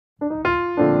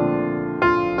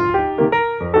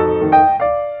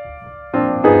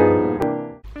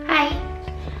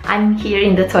I'm here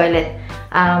in the toilet.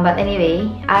 But anyway,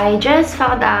 I actually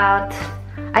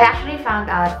found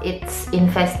out it's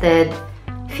infested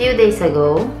a few days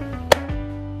ago.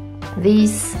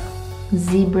 This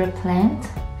zebra plant,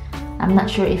 I'm not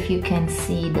sure if you can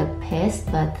see the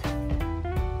pest, but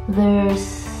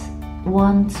there's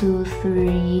 1, 2,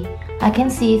 3, I can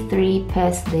see 3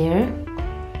 pests there.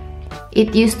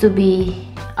 It used to be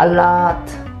a lot,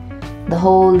 the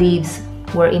whole leaves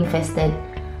were infested.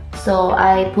 So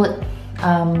I put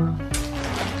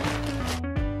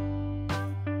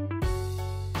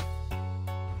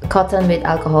cotton with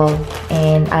alcohol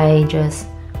and I just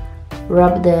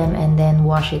rub them and then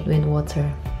wash it with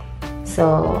water.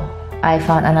 So I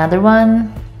found another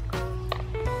one.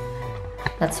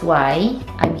 That's why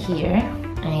I'm here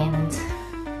and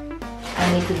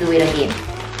I need to do it again.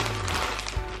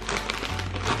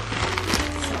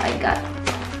 So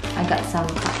I got some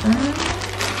cotton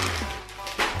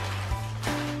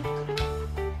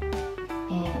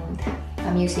and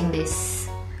I'm using this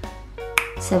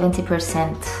 70%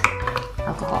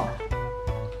 alcohol.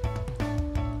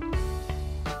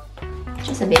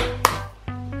 Just a bit.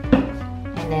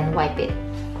 And then wipe it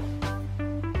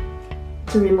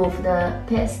to remove the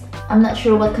pest. I'm not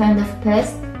sure what kind of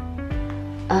pest.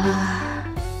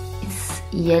 It's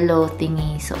yellow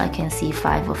thingy, so I can see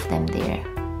 5 of them there.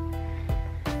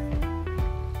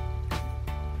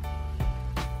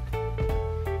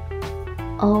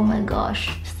 Oh my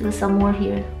gosh, still some more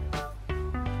here.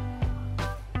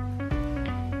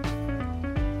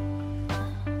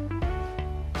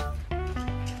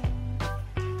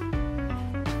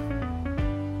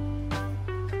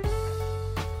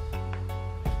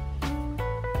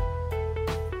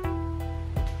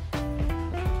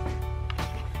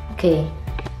 Okay,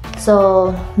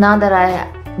 so now that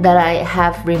I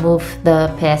have removed the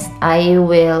pest, I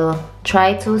will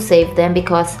try to save them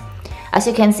because as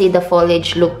you can see, the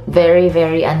foliage look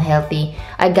very unhealthy.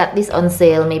 I got this on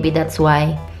sale, maybe that's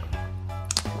why.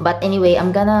 But anyway,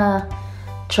 I'm gonna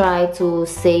try to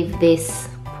save this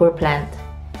poor plant.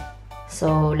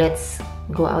 So let's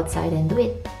go outside and do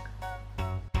it.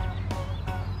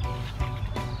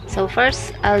 So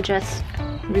first, I'll just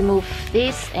remove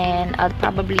this and I'll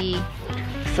probably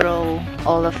throw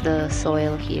all of the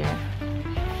soil here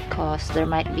because there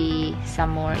might be some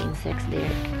more insects there.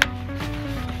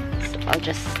 So I'll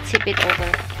just tip it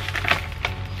over.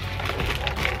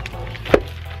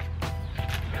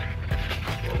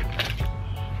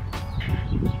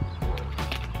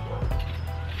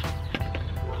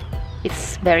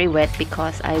 It's very wet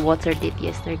because I watered it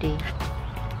yesterday.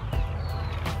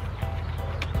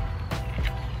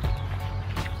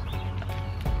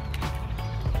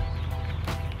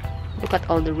 Look at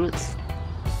all the roots.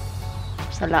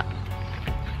 There's a lot.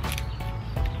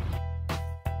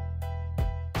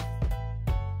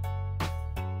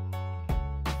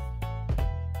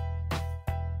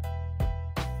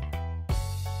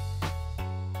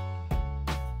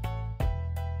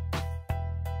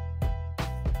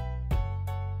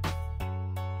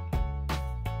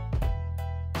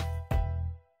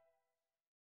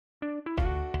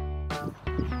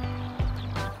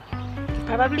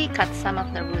 Probably cut some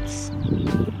of the roots.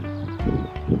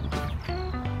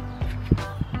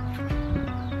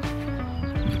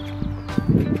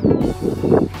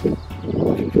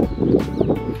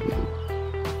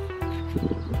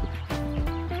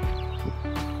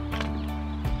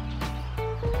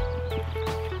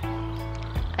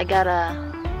 I got a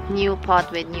new pot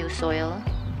with new soil.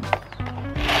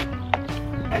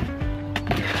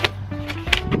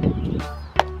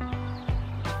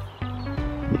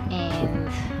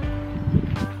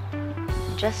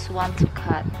 Just want to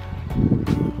cut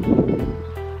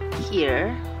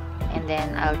here and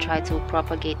then I'll try to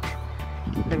propagate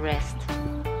the rest.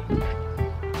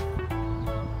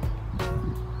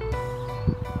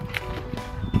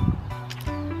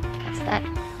 That's that.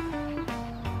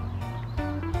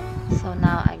 So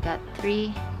now I got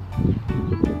 3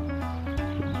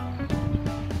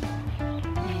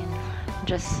 and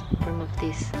just remove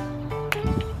this.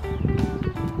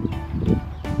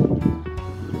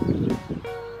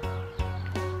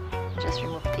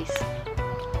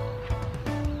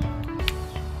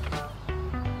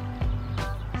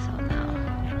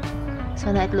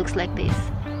 So now it looks like this.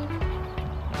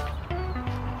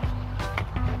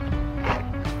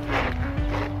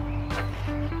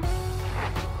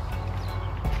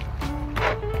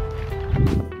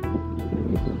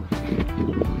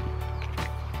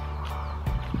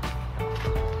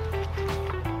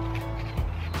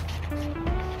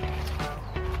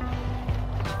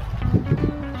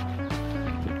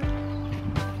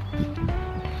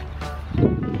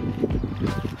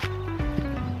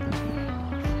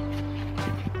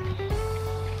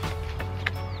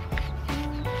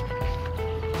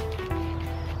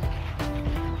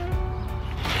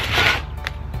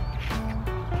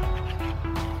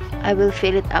 I will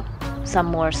fill it up some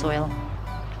more soil.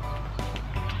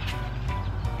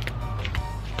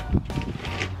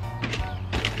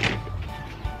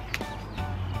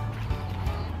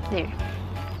 There.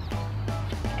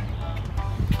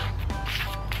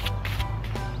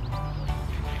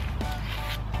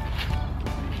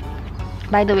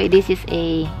 By the way, this is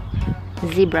a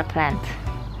zebra plant.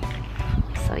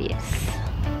 So yes.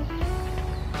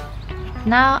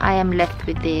 Now I am left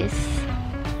with this.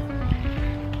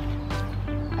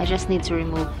 I just need to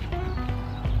remove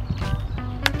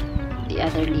the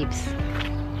other leaves.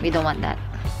 We don't want that.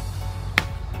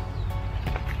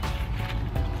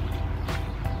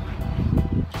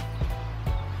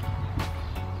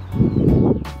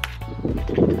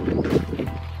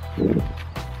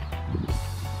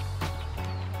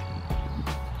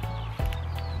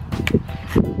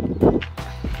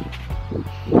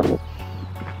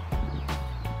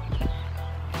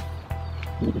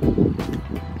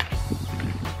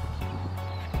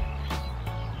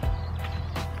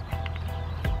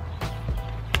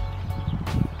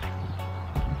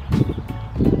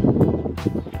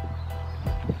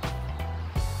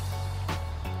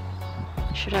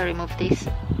 Should I remove this?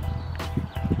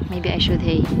 Maybe I should,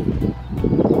 hey.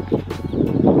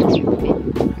 Just remove it.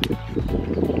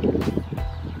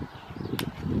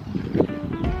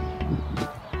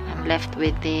 I'm left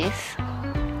with this.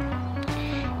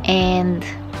 And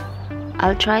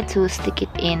I'll try to stick it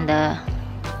in the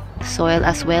soil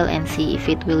as well and see if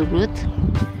it will root.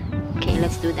 Okay,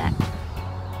 let's do that.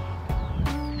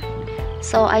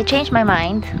 So I changed my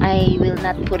mind. I will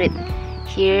not put it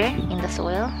here in the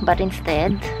soil, but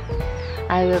instead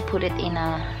I will put it in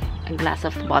a glass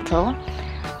of bottle.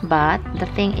 But the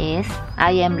thing is,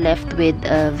 I am left with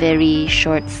a very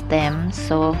short stem,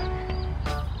 so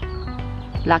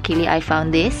luckily I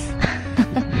found this.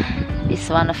 It's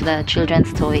one of the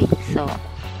children's toy, so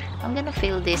I'm gonna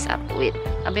fill this up with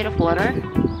a bit of water.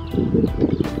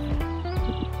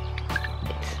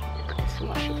 Let's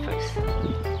wash it first.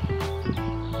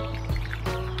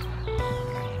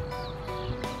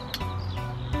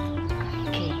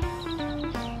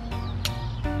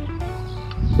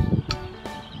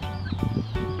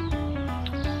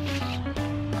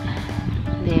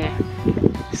 There,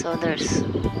 so there's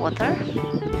water,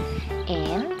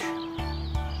 and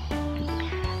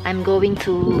I'm going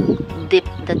to dip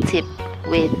the tip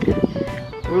with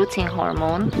rooting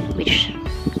hormone, which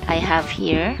I have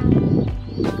here.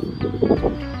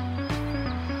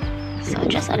 So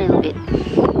just a little bit.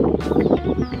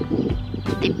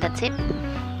 Dip the tip.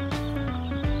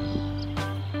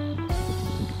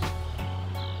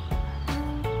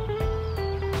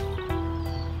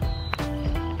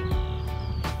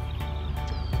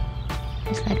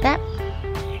 Just like that.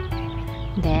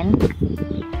 Then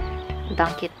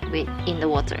dunk it in the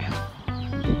water.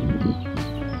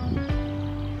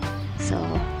 So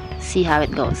see how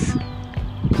it goes.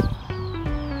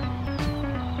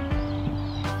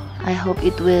 I hope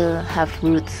it will have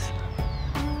roots.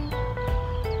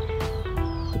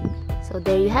 So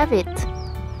there you have it.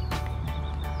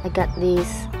 I got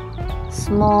this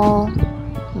small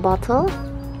bottle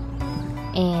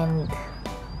and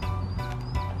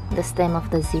the stem of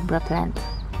the zebra plant.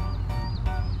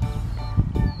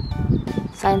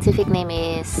 Scientific name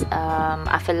is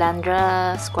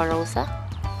Aphelandra squarosa.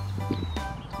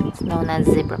 It's known as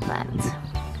zebra plant.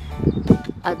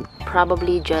 I'd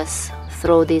probably just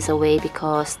throw this away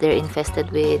because they're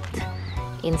infested with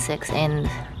insects and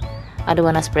I don't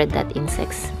want to spread that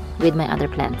insects with my other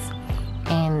plants.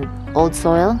 And old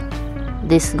soil,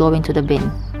 this go into the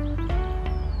bin.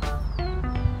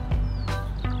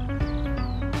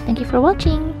 Thank you for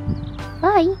watching.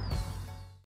 Bye.